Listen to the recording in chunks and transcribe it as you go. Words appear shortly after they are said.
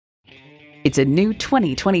It's a new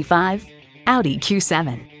 2025 Audi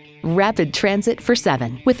Q7. Rapid transit for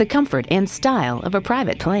 7 with the comfort and style of a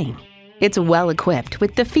private plane. It's well equipped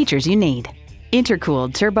with the features you need.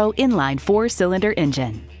 Intercooled turbo inline 4-cylinder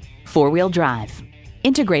engine, 4-wheel drive,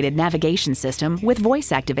 integrated navigation system with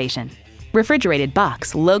voice activation, refrigerated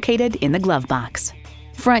box located in the glove box,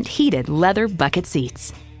 front heated leather bucket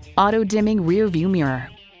seats, auto-dimming rear view mirror,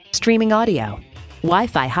 streaming audio,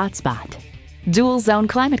 Wi-Fi hotspot, dual zone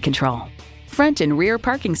climate control, front and rear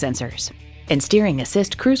parking sensors, and steering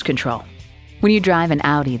assist cruise control. When you drive an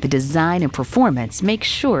Audi, the design and performance make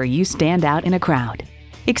sure you stand out in a crowd.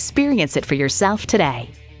 Experience it for yourself today.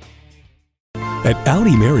 At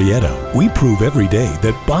Audi Marietta, we prove every day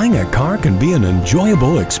that buying a car can be an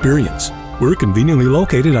enjoyable experience. We're conveniently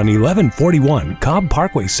located on 1141 Cobb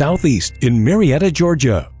Parkway Southeast in Marietta,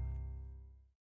 Georgia.